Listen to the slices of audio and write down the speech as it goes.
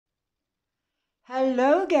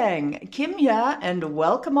Hello gang, Kim here and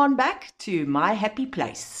welcome on back to my happy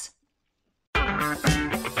place.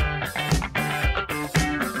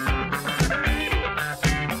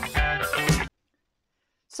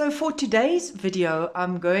 So for today's video,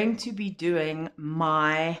 I'm going to be doing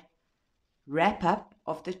my wrap up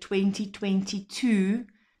of the 2022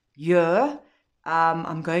 year.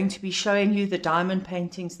 I'm going to be showing you the diamond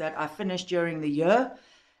paintings that I finished during the year.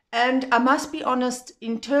 And I must be honest,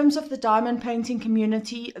 in terms of the diamond painting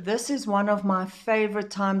community, this is one of my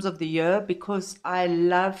favorite times of the year because I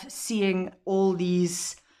love seeing all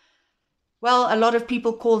these, well, a lot of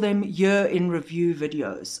people call them year in review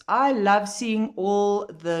videos. I love seeing all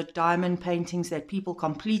the diamond paintings that people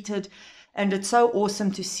completed, and it's so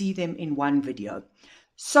awesome to see them in one video.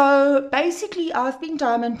 So basically, I've been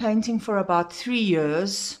diamond painting for about 3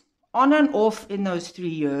 years, on and off in those 3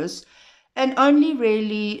 years. And only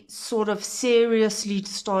really sort of seriously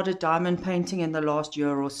started diamond painting in the last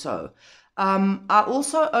year or so. I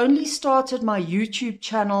also only started my YouTube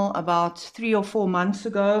channel about 3 or 4 months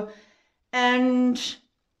ago. And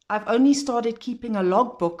I've only started keeping a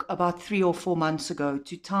logbook about 3 or 4 months ago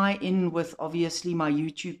to tie in with obviously my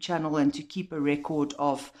YouTube channel and to keep a record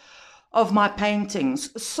of my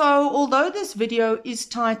paintings. So although this video is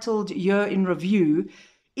titled Year in Review,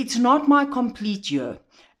 it's not my complete year,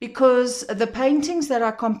 because the paintings that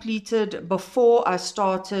I completed before I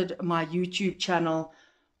started my YouTube channel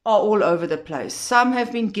are all over the place. Some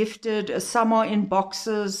have been gifted, some are in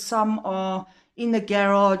boxes, some are in the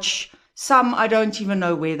garage, some I don't even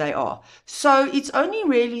know where they are. So it's only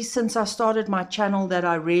really since I started my channel that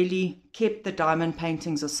I really kept the diamond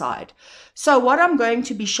paintings aside. So what I'm going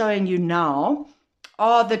to be showing you now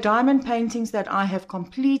are the diamond paintings that I have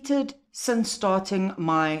completed since starting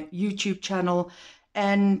my YouTube channel.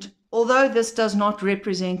 And although this does not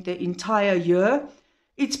represent the entire year,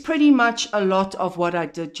 it's pretty much a lot of what I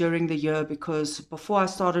did during the year, because before I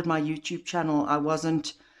started my YouTube channel, I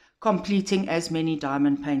wasn't completing as many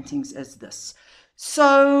diamond paintings as this.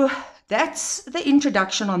 So that's the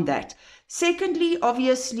introduction on that. Secondly,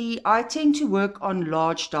 obviously, I tend to work on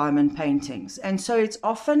large diamond paintings, and so it's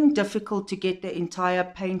often difficult to get the entire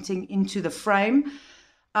painting into the frame.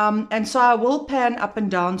 And so I will pan up and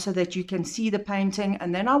down so that you can see the painting,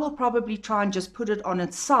 and then I will probably try and just put it on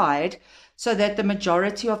its side so that the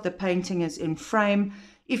majority of the painting is in frame.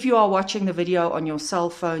 If you are watching the video on your cell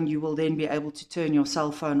phone, you will then be able to turn your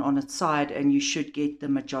cell phone on its side and you should get the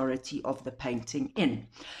majority of the painting in.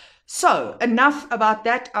 So enough about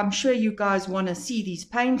that. I'm sure you guys want to see these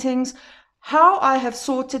paintings. How I have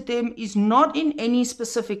sorted them is not in any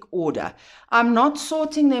specific order. I'm not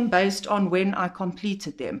sorting them based on when I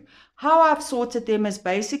completed them. How I've sorted them is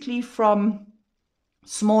basically from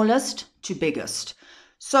smallest to biggest.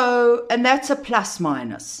 So, and that's a plus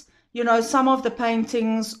minus. You know, some of the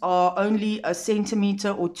paintings are only a centimeter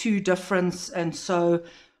or 2 difference, and so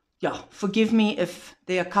yeah, forgive me if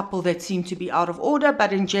there are a couple that seem to be out of order,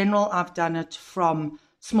 but in general, I've done it from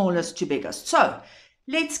smallest to biggest. So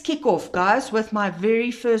let's kick off, guys, with my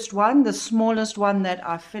very first one, the smallest one that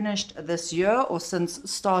I finished this year or since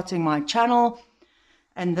starting my channel.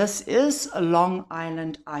 And this is a Long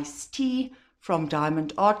Island Iced Tea from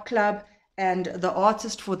Diamond Art Club. And the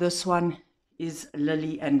artist for this one is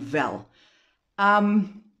Lily and Val.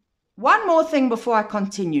 One more thing before I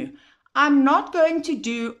continue. I'm not going to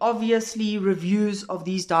do, obviously, reviews of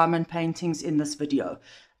these diamond paintings in this video.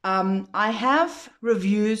 I have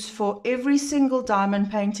reviews for every single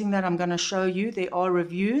diamond painting that I'm going to show you. There are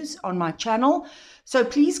reviews on my channel. So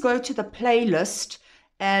please go to the playlist.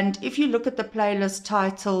 And if you look at the playlist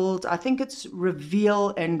titled, I think it's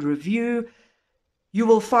Reveal and Review, you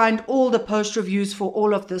will find all the post reviews for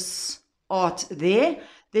all of this art there.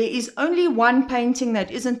 There is only one painting that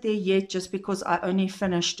isn't there yet, just because I only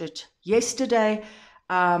finished it yesterday.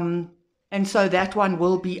 And so that one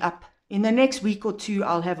will be up in the next week or two.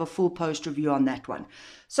 I'll have a full post review on that one.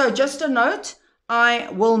 So just a note, I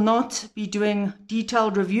will not be doing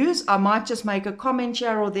detailed reviews. I might just make a comment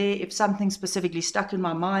here or there if something specifically stuck in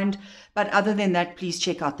my mind. But other than that, please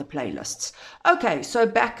check out the playlists. Okay, so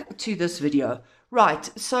back to this video. Right,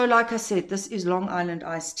 so like I said, this is Long Island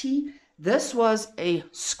Iced Tea. This was a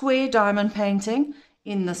square diamond painting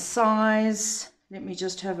in the size, let me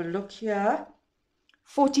just have a look here,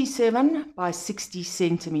 47 by 60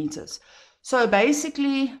 centimeters. So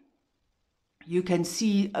basically, you can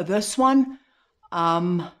see this one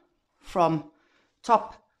from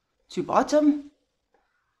top to bottom.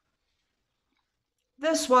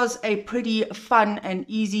 This was a pretty fun and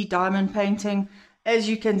easy diamond painting. As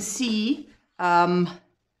you can see,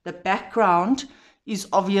 the background is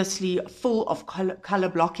obviously full of color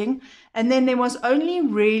blocking. And then there was only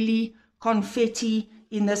really confetti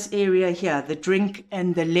in this area here, the drink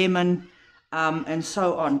and the lemon and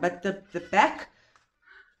so on. But the back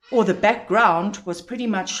or the background was pretty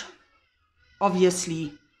much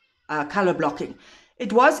obviously color blocking.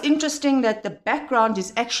 It was interesting that the background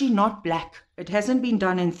is actually not black. It hasn't been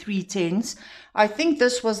done in 310s. I think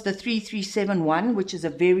this was the 3371, which is a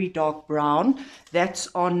very dark brown. That's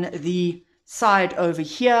on the side over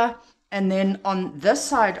here. And then on this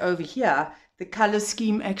side over here, the color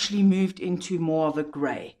scheme actually moved into more of a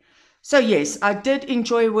gray. So yes, I did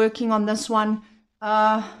enjoy working on this one.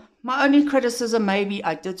 My only criticism, maybe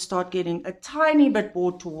I did start getting a tiny bit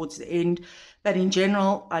bored towards the end. But in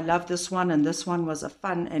general, I love this one, and this one was a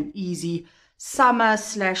fun and easy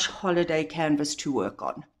summer/holiday canvas to work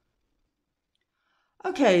on.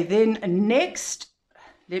 Okay, then next,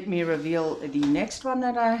 let me reveal the next one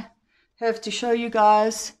that I have to show you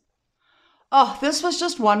guys. Oh, this was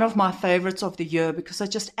just one of my favorites of the year because I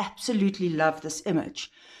just absolutely love this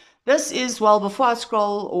image. This is, well, before I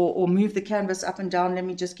scroll or move the canvas up and down, let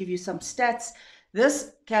me just give you some stats.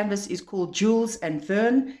 This canvas is called Jules and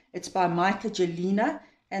Vern. It's by Micah Jelena,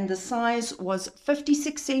 and the size was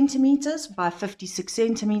 56 centimeters by 56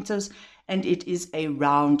 centimeters, and it is a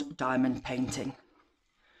round diamond painting.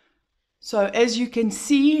 So as you can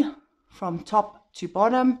see from top to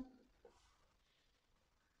bottom,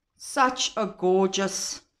 such a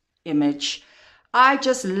gorgeous image. I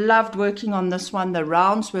just loved working on this one. The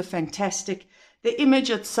rounds were fantastic. The image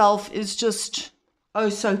itself is just, oh,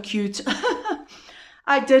 so cute.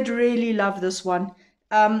 I did really love this one.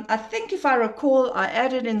 I think if I recall, I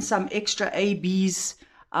added in some extra ABs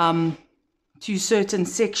to certain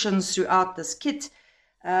sections throughout this kit.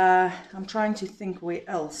 I'm trying to think where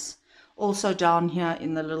else. Also down here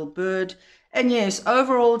in the little bird. And yes,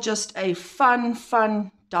 overall just a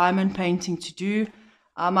fun diamond painting to do.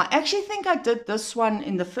 I actually think I did this one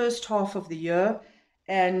in the first half of the year,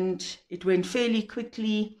 and it went fairly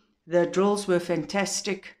quickly. The drills were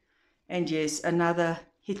fantastic. And yes, another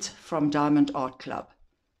hit from Diamond Art Club.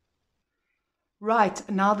 Right,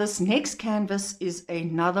 now this next canvas is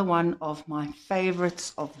another one of my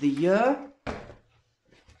favorites of the year.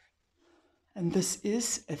 And this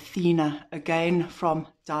is Athena, again from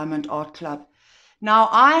Diamond Art Club. Now,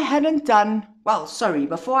 I hadn't done, well, sorry,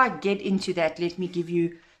 before I get into that, let me give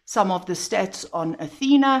you some of the stats on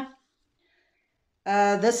Athena.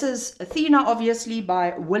 This is Athena, obviously,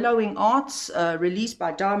 by Willowing Arts, released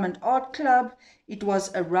by Diamond Art Club. It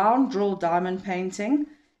was a round drill diamond painting,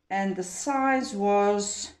 and the size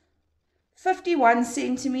was 51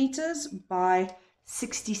 centimeters by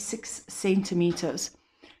 66 centimeters.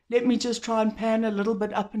 Let me just try and pan a little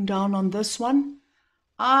bit up and down on this one.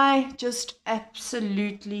 I just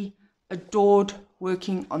absolutely adored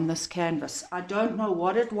working on this canvas. I don't know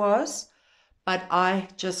what it was, but I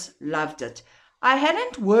just loved it. I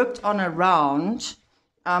hadn't worked on a round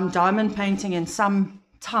diamond painting in some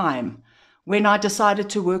time when I decided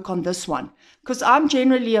to work on this one, because I'm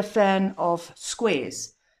generally a fan of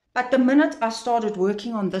squares. But the minute I started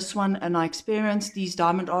working on this one and I experienced these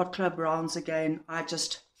Diamond Art Club rounds again, I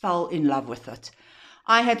just fell in love with it.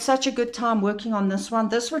 I had such a good time working on this one.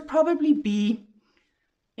 This would probably be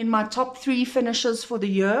in my top 3 finishes for the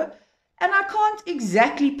year. And I can't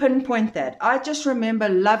exactly pinpoint that. I just remember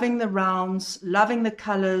loving the rounds, loving the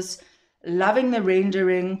colors, loving the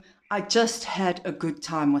rendering. I just had a good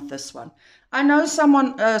time with this one. I know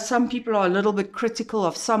some people are a little bit critical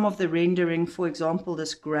of some of the rendering, for example,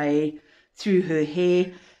 this gray through her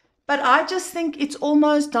hair. But I just think it's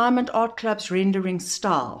almost Diamond Art Club's rendering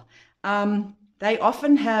style. They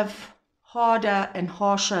often have harder and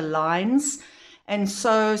harsher lines. And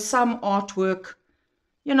so some artwork,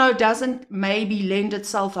 you know, doesn't maybe lend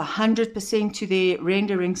itself 100% to their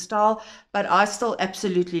rendering style. But I still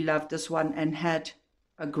absolutely loved this one and had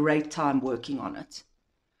a great time working on it.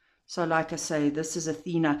 So like I say, this is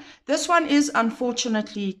Athena. This one is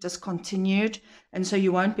unfortunately discontinued, and so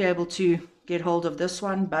you won't be able to get hold of this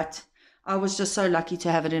one, but I was just so lucky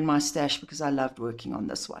to have it in my stash because I loved working on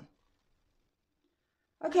this one.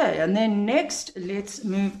 Okay, and then next, let's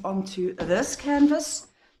move on to this canvas.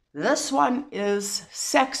 This one is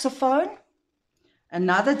Saxophone,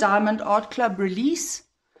 another Diamond Art Club release.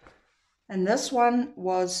 And this one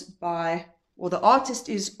was by, well, the artist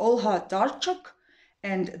is Olha Darchuk,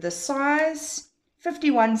 and the size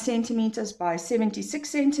 51 centimeters by 76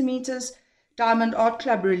 centimeters, Diamond Art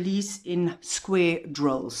Club release in square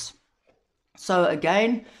drills. So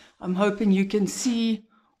again, I'm hoping you can see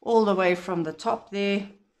all the way from the top there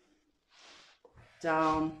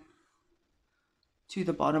down to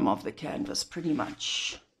the bottom of the canvas pretty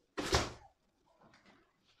much.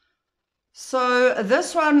 So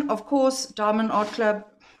this one, of course, Diamond Art Club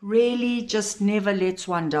really just never lets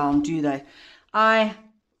one down, do they? I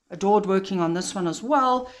adored working on this one as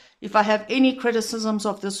well. If I have any criticisms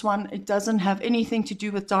of this one, it doesn't have anything to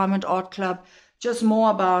do with Diamond Art Club, just more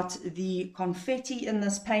about the confetti in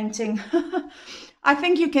this painting. I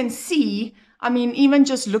think you can see, I mean, even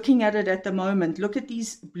just looking at it at the moment, look at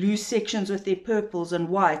these blue sections with their purples and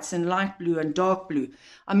whites and light blue and dark blue.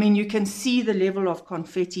 I mean, you can see the level of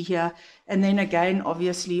confetti here. And then again,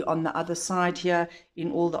 obviously on the other side here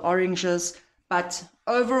in all the oranges. But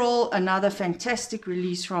overall, another fantastic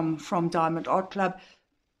release from Diamond Art Club.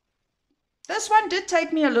 This one did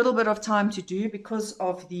take me a little bit of time to do because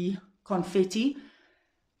of the confetti.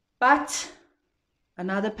 But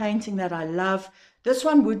another painting that I love. This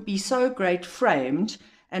one would be so great framed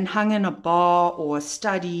and hung in a bar or a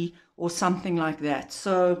study or something like that.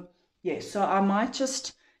 So, yeah, so I might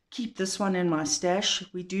just keep this one in my stash.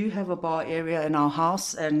 We do have a bar area in our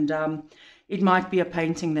house, and it might be a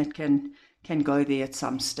painting that can go there at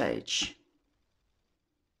some stage.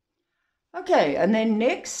 Okay, and then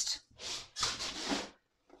next,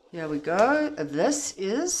 here we go. This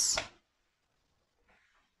is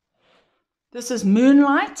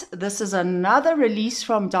Moonlight. This is another release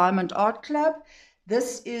from Diamond Art Club.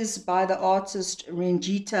 This is by the artist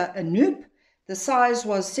Ranjita Anoop. The size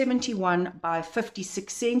was 71 by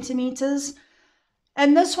 56 centimeters.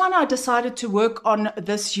 And this one I decided to work on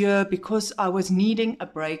this year because I was needing a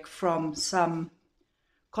break from some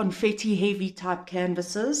confetti heavy type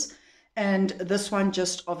canvases. And this one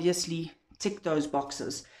just obviously ticked those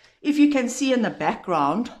boxes. If you can see in the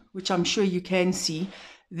background, which I'm sure you can see,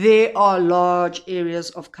 there are large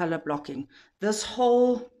areas of color blocking. This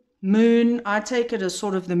whole moon, I take it as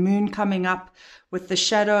sort of the moon coming up with the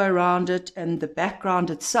shadow around it, and the background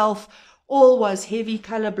itself all was heavy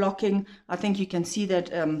color blocking. I think you can see that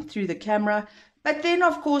through the camera. But then,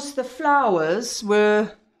 of course, the flowers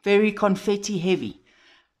were very confetti heavy.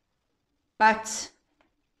 But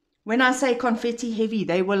when I say confetti heavy,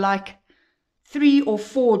 they were like 3 or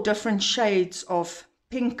 4 different shades of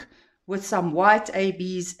pink, with some white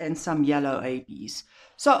ABs and some yellow ABs.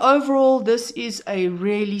 So overall, this is a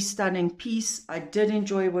really stunning piece. I did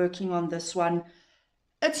enjoy working on this one.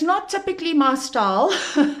 It's not typically my style.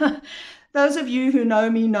 Those of you who know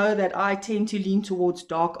me know that I tend to lean towards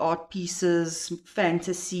dark art pieces,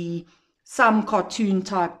 fantasy, some cartoon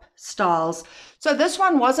type styles. So this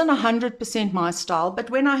one wasn't 100% my style, but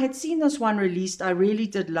when I had seen this one released, I really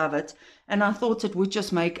did love it. And I thought it would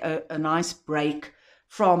just make a nice break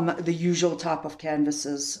from the usual type of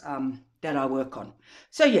canvases that I work on.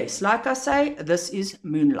 So yes, like I say, this is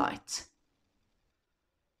Moonlight.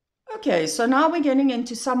 Okay, so now we're getting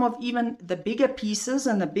into some of even the bigger pieces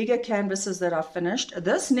and the bigger canvases that I've finished.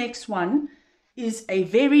 This next one is a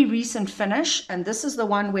very recent finish, and this is the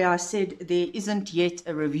one where I said there isn't yet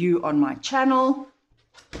a review on my channel.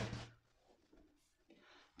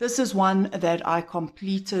 This is one that I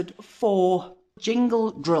completed for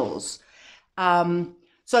Jingle Drills.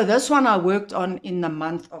 So this one I worked on in the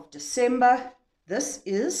month of December. This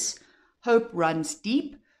is Hope Runs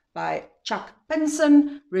Deep by Chuck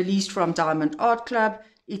Pinson, released from Diamond Art Club.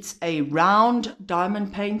 It's a round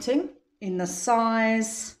diamond painting in the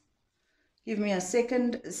size, give me a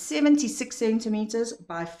second, 76 centimeters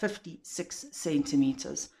by 56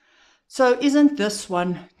 centimeters. So isn't this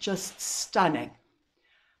one just stunning?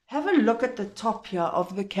 Have a look at the top here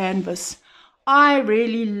of the canvas. I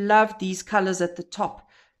really love these colors at the top.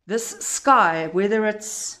 This sky, whether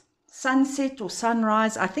it's sunset or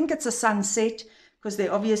sunrise, I think it's a sunset because there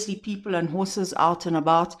are obviously people and horses out and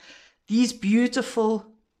about. These beautiful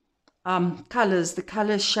colors, the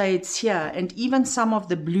color shades here, and even some of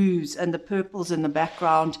the blues and the purples in the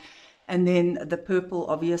background, and then the purple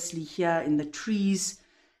obviously here in the trees.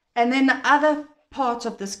 And then the other part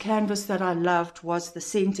of this canvas that I loved was the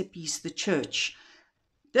centerpiece, the church.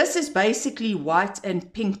 This is basically white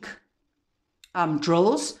and pink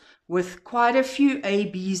drills with quite a few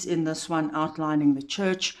ABs in this one outlining the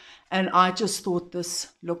church, and I just thought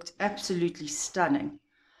this looked absolutely stunning.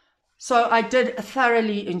 So I did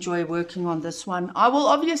thoroughly enjoy working on this one. I will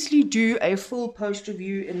obviously do a full post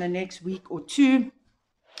review in the next week or two.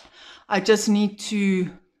 I just need to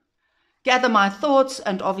gather my thoughts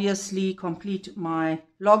and obviously complete my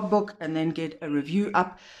logbook and then get a review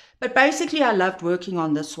up. But basically I loved working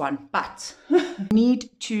on this one, but need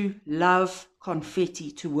to love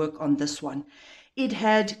confetti to work on this one. It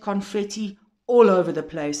had confetti all over the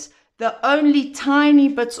place. The only tiny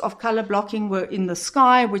bits of color blocking were in the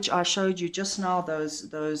sky, which I showed you just now, those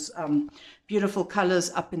beautiful colors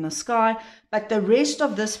up in the sky. But the rest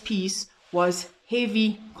of this piece was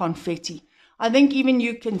heavy confetti. I think even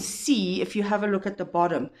you can see, if you have a look at the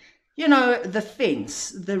bottom, you know, the fence,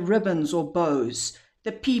 the ribbons or bows,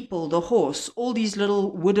 the people, the horse, all these little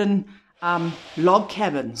wooden log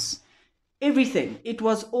cabins, everything. It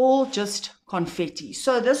was all just confetti.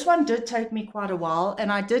 So this one did take me quite a while,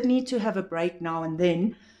 and I did need to have a break now and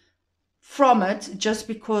then from it, just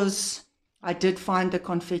because I did find the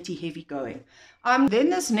confetti heavy going. Then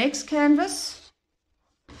this next canvas,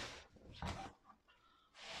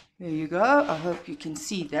 there you go. I hope you can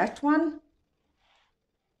see that one.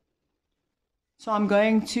 So I'm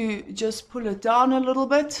going to just pull it down a little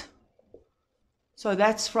bit. So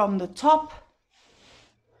that's from the top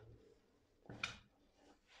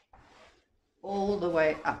all the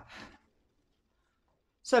way up.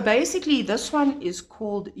 So basically this one is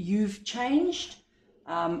called You've Changed.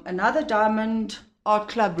 Another Diamond Art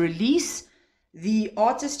Club release. The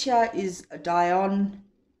artist here is Dion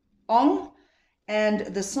Ong, and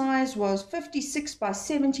the size was 56 by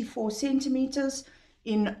 74 centimeters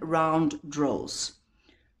in round drills.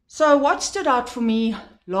 So what stood out for me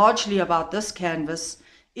largely about this canvas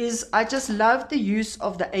is I just love the use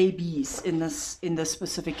of the ABs in this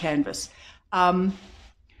specific canvas. I'm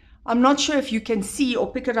not sure if you can see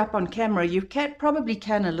or pick it up on camera. You probably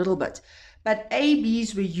can a little bit, but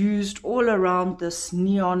ABs were used all around this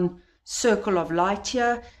neon circle of light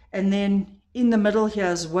here, and then in the middle here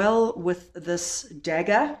as well with this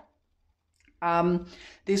dagger.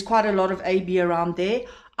 There's quite a lot of AB around there.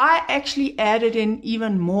 I actually added in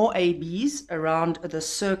even more ABs around the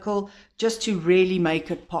circle just to really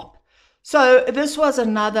make it pop. So this was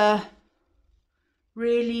another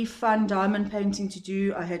really fun diamond painting to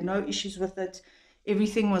do. I had no issues with it.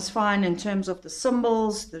 Everything was fine in terms of the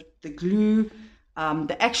symbols, the glue,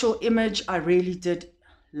 the actual image I really did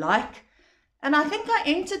like. And I think I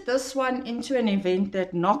entered this one into an event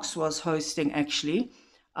that Knox was hosting actually.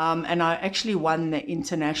 And I actually won the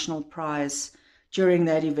international prize during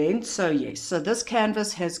that event. So yes, so this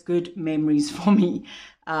canvas has good memories for me.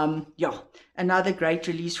 Yeah, another great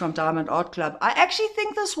release from Diamond Art Club. I actually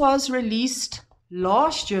think this was released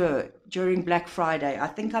last year during Black Friday. I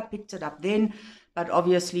think I picked it up then, but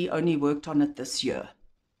obviously only worked on it this year.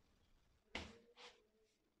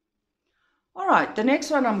 All right, the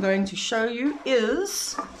next one I'm going to show you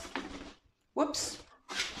is,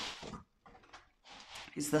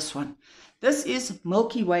 is this one. This is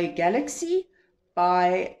Milky Way Galaxy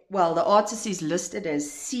by, well, the artist is listed as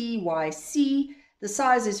CYC. The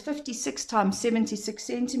size is 56 times 76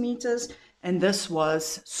 centimeters, and this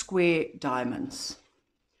was square diamonds.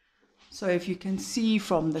 So if you can see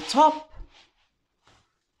from the top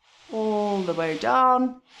all the way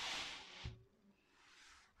down,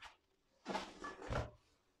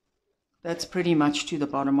 that's pretty much to the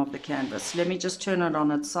bottom of the canvas. Let me just turn it on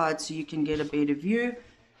its side so you can get a better view.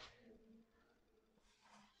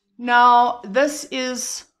 Now, this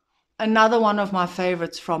is another one of my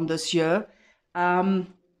favorites from this year.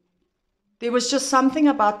 There was just something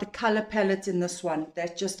about the color palette in this one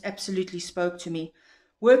that just absolutely spoke to me.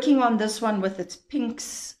 Working on this one with its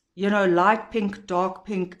pinks, you know, light pink, dark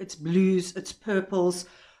pink, its blues, its purples,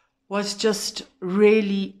 was just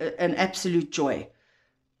really an absolute joy.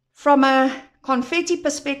 From a confetti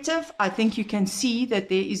perspective, I think you can see that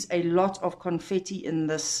there is a lot of confetti in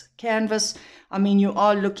this canvas. I mean, you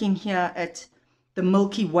are looking here at the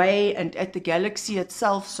Milky Way and at the galaxy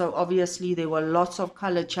itself, so obviously there were lots of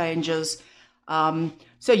color changes.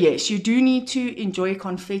 So yes, you do need to enjoy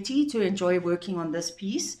confetti to enjoy working on this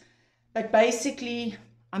piece. But basically,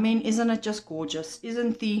 I mean, isn't it just gorgeous?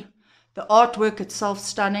 Isn't the artwork itself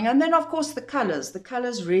stunning? And then, of course, the colors. The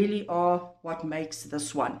colors really are what makes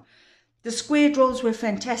this one. The square drills were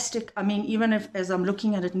fantastic. I mean, even if, as I'm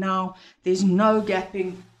looking at it now, there's no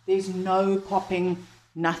gapping, there's no popping,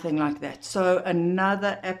 nothing like that. So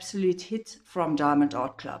another absolute hit from Diamond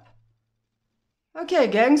Art Club. Okay,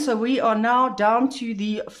 gang, so we are now down to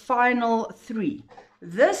the final three.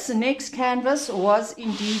 This next canvas was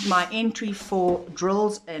indeed my entry for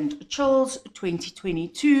Drills and Chills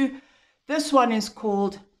 2022. This one is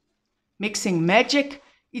called Mixing Magic.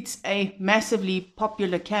 It's a massively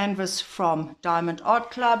popular canvas from Diamond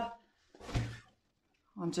Art Club.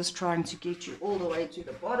 I'm just trying to get you all the way to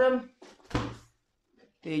the bottom.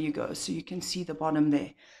 There you go, so you can see the bottom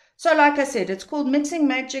there. So like I said, it's called Mixing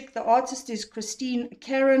Magic. The artist is Christine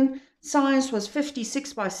Karen. Size was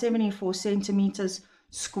 56 by 74 centimeters,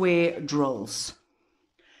 square drills.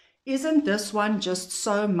 Isn't this one just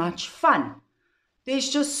so much fun? There's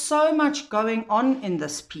just so much going on in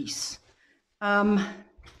this piece. And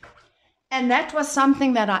that was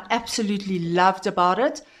something that I absolutely loved about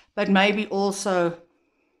it, but maybe also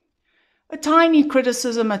a tiny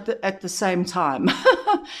criticism at the same time.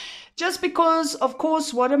 Just because, of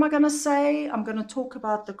course, what am I going to say? I'm going to talk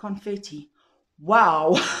about the confetti.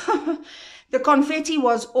 Wow. The confetti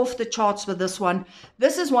was off the charts with this one.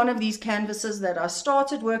 This is one of these canvases that I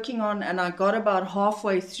started working on and I got about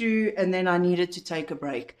halfway through and then I needed to take a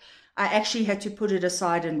break. I actually had to put it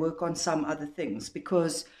aside and work on some other things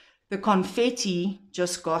because the confetti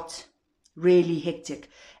just got really hectic.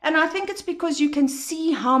 And I think it's because you can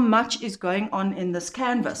see how much is going on in this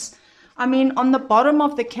canvas. I mean, on the bottom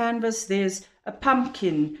of the canvas, there's a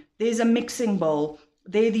pumpkin, there's a mixing bowl,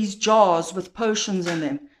 there are these jars with potions in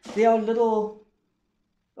them. There are little,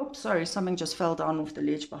 oops, sorry, something just fell down off the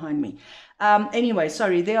ledge behind me. Anyway,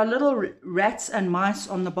 sorry, there are little rats and mice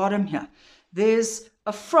on the bottom here. There's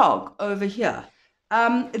a frog over here.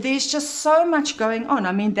 There's just so much going on.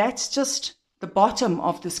 I mean, that's just the bottom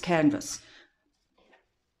of this canvas.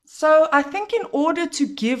 So I think in order to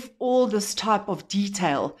give all this type of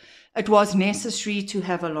detail, it was necessary to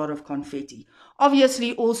have a lot of confetti.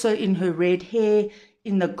 Obviously also in her red hair,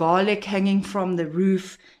 in the garlic hanging from the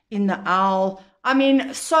roof, in the owl. I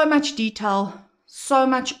mean, so much detail, so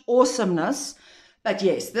much awesomeness. But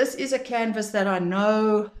yes, this is a canvas that I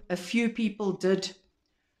know a few people did.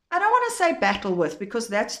 I don't want to say battle with because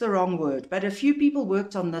that's the wrong word, but a few people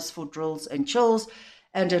worked on this for drills and chills,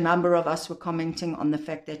 and a number of us were commenting on the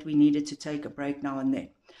fact that we needed to take a break now and then.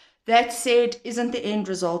 That said, isn't the end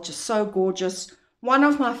result just so gorgeous? One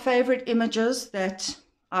of my favorite images that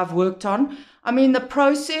I've worked on. I mean, the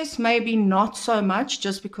process maybe not so much,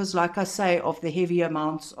 just because, like I say, of the heavy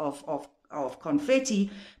amounts of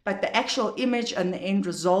confetti, but the actual image and the end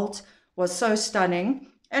result was so stunning.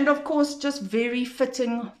 And of course, just very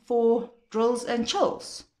fitting for drills and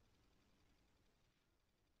chills.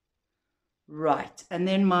 Right, and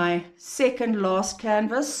then my second last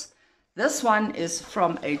canvas. This one is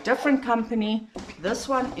from a different company. This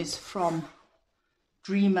one is from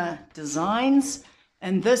Dreamer Designs.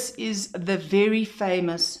 And this is the very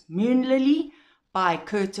famous Moon Lily by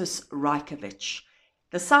Curtis Reichowich.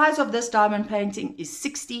 The size of this diamond painting is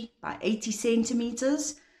 60 by 80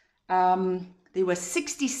 centimeters. There were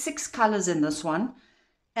 66 colors in this one,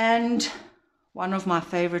 and one of my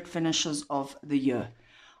favorite finishes of the year.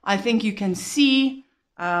 I think you can see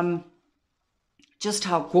just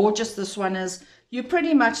how gorgeous this one is. You're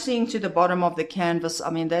pretty much seeing to the bottom of the canvas. I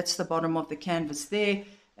mean, that's the bottom of the canvas there,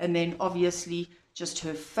 and then obviously just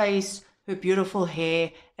her face, her beautiful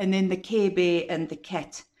hair, and then the Care Bear and the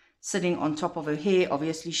cat sitting on top of her hair.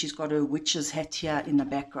 Obviously, she's got her witch's hat here in the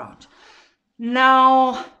background.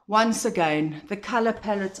 Now, once again, the color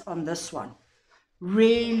palette on this one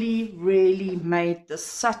really, really made this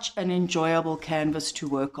such an enjoyable canvas to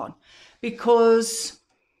work on, because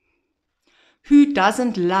who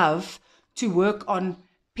doesn't love to work on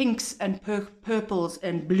pinks and purples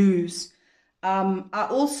and blues? I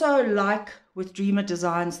also like with Dreamer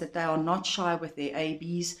Designs that they are not shy with their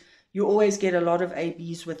ABs. You always get a lot of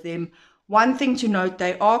ABs with them. One thing to note,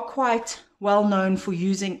 they are quite well known for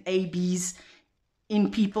using ABs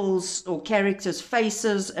in people's or characters'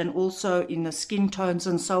 faces and also in the skin tones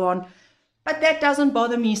and so on. But that doesn't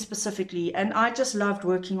bother me specifically, and I just loved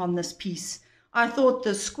working on this piece. I thought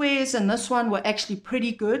the squares in this one were actually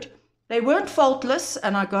pretty good. They weren't faultless,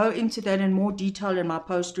 and I go into that in more detail in my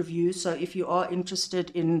post review. So if you are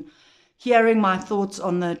interested in hearing my thoughts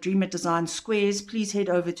on the Dreamer Design squares, please head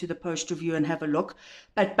over to the post review and have a look.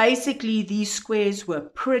 But basically, these squares were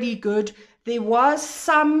pretty good. There was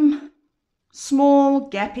some small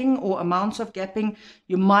gapping or amounts of gapping.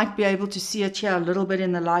 You might be able to see it here a little bit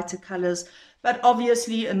in the lighter colors, but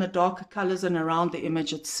obviously in the darker colors and around the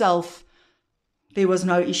image itself, there was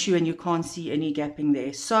no issue and you can't see any gapping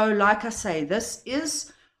there. So like I say, this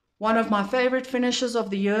is one of my favorite finishes of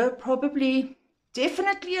the year, probably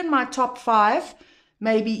definitely in my top 5,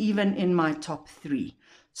 maybe even in my top 3.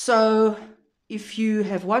 So if you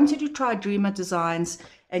have wanted to try Dreamer Designs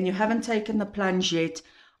and you haven't taken the plunge yet,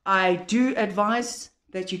 I do advise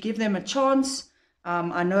that you give them a chance.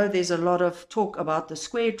 I know there's a lot of talk about the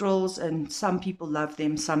square drills and some people love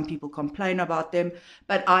them, some people complain about them,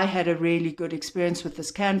 but I had a really good experience with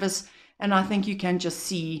this canvas, and I think you can just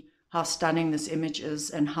see how stunning this image is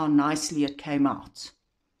and how nicely it came out.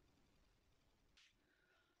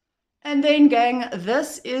 And then gang,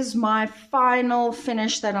 this is my final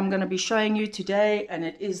finish that I'm going to be showing you today, and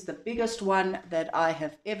it is the biggest one that I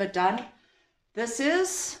have ever done. This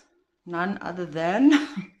is none other than,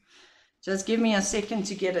 just give me a second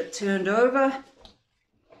to get it turned over.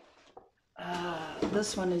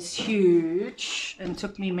 This one is huge and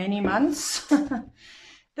took me many months.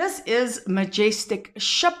 This is Majestic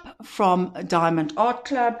Ship from Diamond Art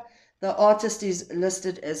Club. The artist is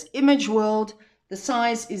listed as Image World. The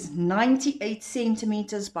size is 98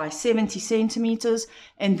 centimeters by 70 centimeters,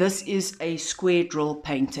 and this is a square drill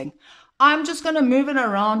painting. I'm just going to move it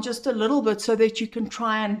around just a little bit so that you can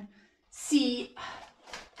try and see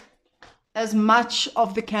as much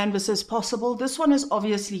of the canvas as possible. This one is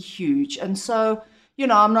obviously huge, and so, you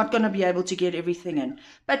know, I'm not going to be able to get everything in.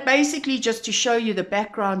 But basically, just to show you the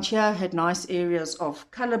background here, had nice areas of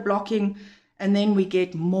color blocking, and then we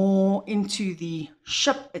get more into the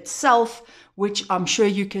ship itself, which I'm sure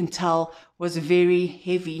you can tell was very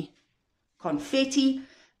heavy confetti,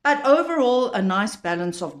 but overall a nice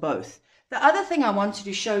balance of both. The other thing I wanted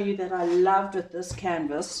to show you that I loved with this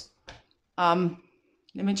canvas,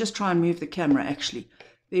 let me just try and move the camera actually.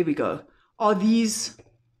 There we go. Are these,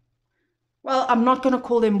 well, I'm not going to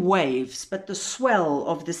call them waves, but the swell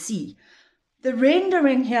of the sea. The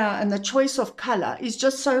rendering here and the choice of color is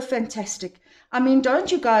just so fantastic. I mean,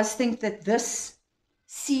 don't you guys think that this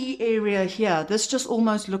sea area here, this just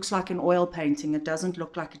almost looks like an oil painting. It doesn't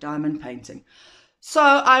look like a diamond painting. So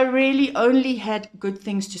I really only had good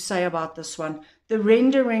things to say about this one. The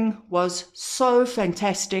rendering was so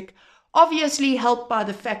fantastic. Obviously helped by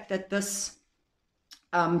the fact that this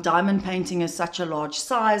diamond painting is such a large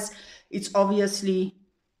size. It's obviously,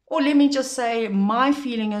 or let me just say, my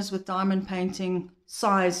feeling is with diamond painting,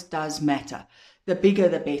 size does matter. The bigger,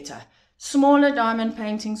 the better. Smaller diamond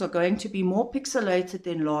paintings are going to be more pixelated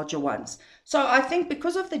than larger ones. So I think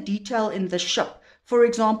because of the detail in the ship, for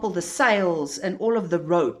example, the sails and all of the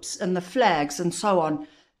ropes and the flags and so on,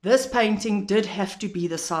 this painting did have to be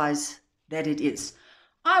the size that it is.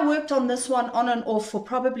 I worked on this one on and off for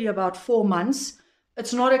probably about 4 months.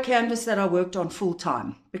 It's not a canvas that I worked on full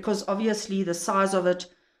time because obviously the size of it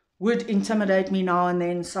would intimidate me now and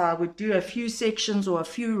then. So I would do a few sections or a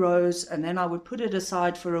few rows, and then I would put it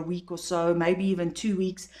aside for a week or so, maybe even 2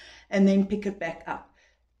 weeks, and then pick it back up.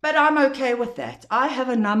 But I'm okay with that. I have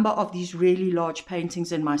a number of these really large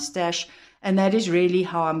paintings in my stash, and that is really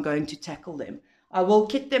how I'm going to tackle them. I will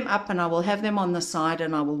kit them up and I will have them on the side,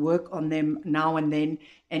 and I will work on them now and then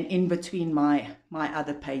and in between my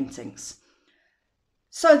other paintings.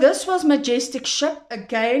 So this was Majestic Ship.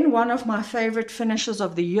 Again, one of my favorite finishes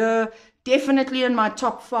of the year. Definitely in my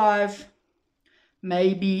top 5,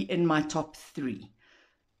 maybe in my top 3.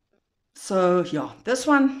 So yeah, this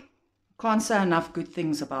one, can't say enough good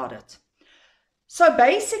things about it. So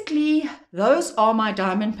basically, those are my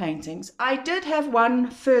diamond paintings. I did have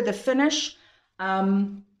one further finish.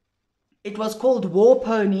 It was called War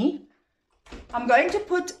Pony. I'm going to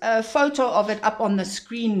put a photo of it up on the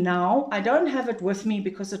screen now. I don't have it with me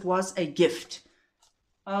because it was a gift.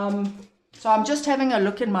 So I'm just having a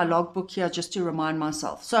look in my logbook here just to remind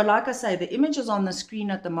myself. So like I say, the image is on the screen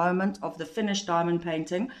at the moment of the finished diamond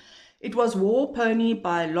painting. It was War Pony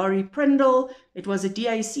by Laurie Prindle. It was a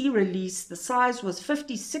DAC release. The size was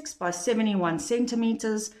 56 by 71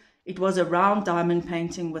 centimeters. It was a round diamond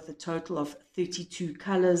painting with a total of 32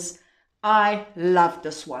 colors. I loved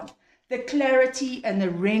this one. The clarity and the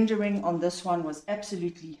rendering on this one was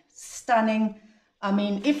absolutely stunning. I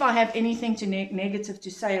mean, if I have anything to negative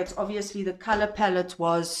to say, it's obviously the color palette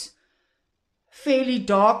was fairly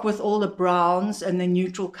dark with all the browns and the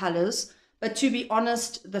neutral colors. But to be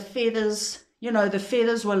honest, the feathers, you know, the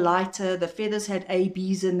feathers were lighter. The feathers had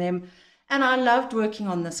ABs in them. And I loved working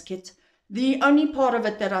on this kit. The only part of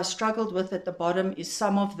it that I struggled with at the bottom is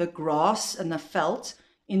some of the grass and the felt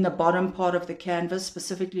in the bottom part of the canvas,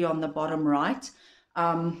 specifically on the bottom right.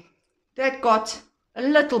 That got a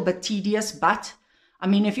little bit tedious, but I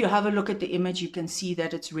mean, if you have a look at the image, you can see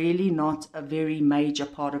that it's really not a very major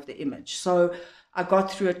part of the image. So I got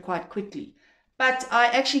through it quite quickly. But I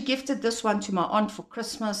actually gifted this one to my aunt for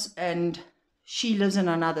Christmas, and she lives in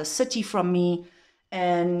another city from me.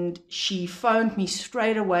 And she phoned me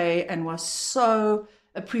straight away and was so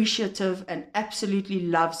appreciative and absolutely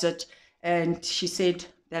loves it. And she said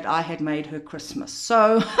that I had made her Christmas.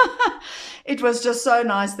 So it was just so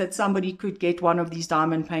nice that somebody could get one of these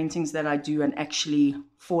diamond paintings that I do and actually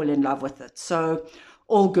fall in love with it. So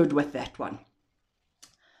all good with that one.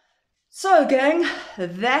 So gang,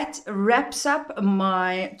 that wraps up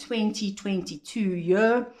my 2022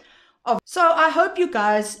 year. So I hope you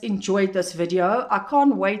guys enjoyed this video. I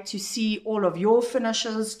can't wait to see all of your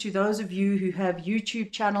finishes. To those of you who have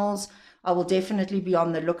YouTube channels, I will definitely be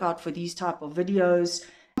on the lookout for these type of videos.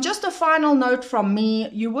 Just a final note from me,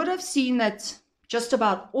 you would have seen that just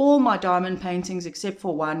about all my diamond paintings except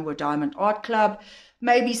for one were Diamond Art Club.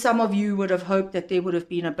 Maybe some of you would have hoped that there would have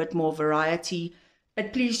been a bit more variety,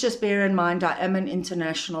 but please just bear in mind I am an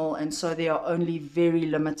international, and so there are only very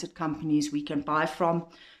limited companies we can buy from.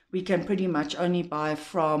 We can pretty much only buy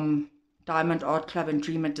from Diamond Art Club and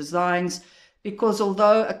Dreamer Designs, because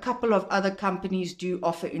although a couple of other companies do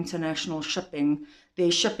offer international shipping,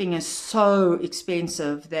 their shipping is so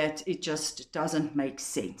expensive that it just doesn't make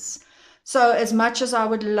sense. So as much as I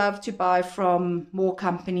would love to buy from more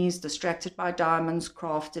companies, Distracted by Diamonds,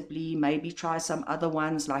 Craftably, maybe try some other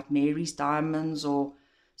ones like Mary's Diamonds or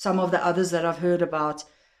some of the others that I've heard about,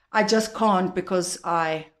 I just can't, because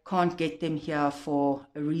I can't get them here for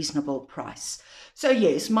a reasonable price. So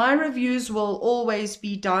yes, my reviews will always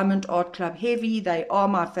be Diamond Art Club heavy. They are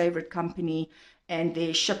my favorite company, and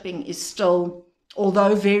their shipping is still,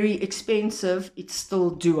 although very expensive, it's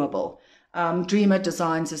still doable. Dreamer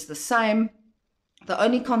Designs is the same. The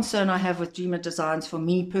only concern I have with Dreamer Designs for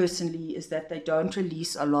me personally is that they don't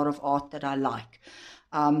release a lot of art that I like.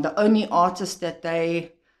 The only artist that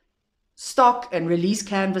they stock and release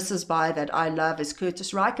canvases by that I love is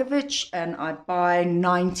Curtis Rajkovic, and I buy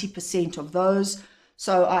 90% of those.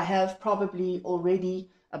 So I have probably already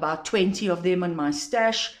about 20 of them in my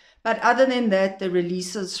stash. But other than that, the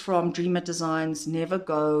releases from Dreamer Designs never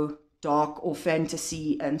go dark or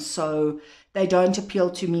fantasy, and so they don't appeal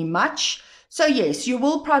to me much. So yes, you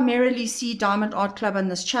will primarily see Diamond Art Club on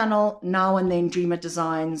this channel, now and then Dreamer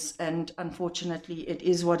Designs, and unfortunately it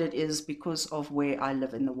is what it is because of where I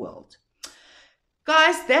live in the world.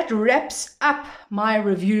 Guys, that wraps up my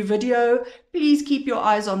review video. Please keep your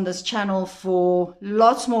eyes on this channel for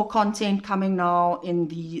lots more content coming now in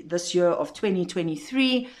this year of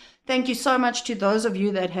 2023. Thank you so much to those of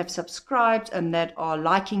you that have subscribed and that are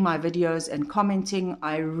liking my videos and commenting.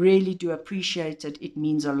 I really do appreciate it. It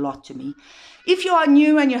means a lot to me. If you are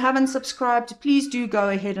new and you haven't subscribed, please do go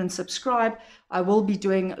ahead and subscribe. I will be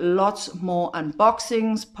doing lots more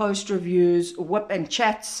unboxings, post reviews, whip and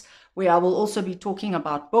chats, where I will also be talking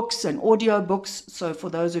about books and audio books. So for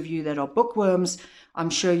those of you that are bookworms,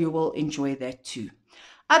 I'm sure you will enjoy that too.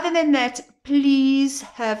 Other than that, please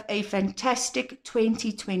have a fantastic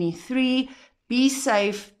 2023. Be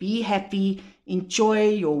safe, be happy,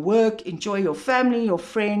 enjoy your work, enjoy your family, your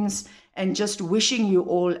friends, and just wishing you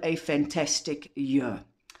all a fantastic year.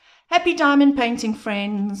 Happy diamond painting,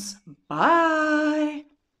 friends. Bye.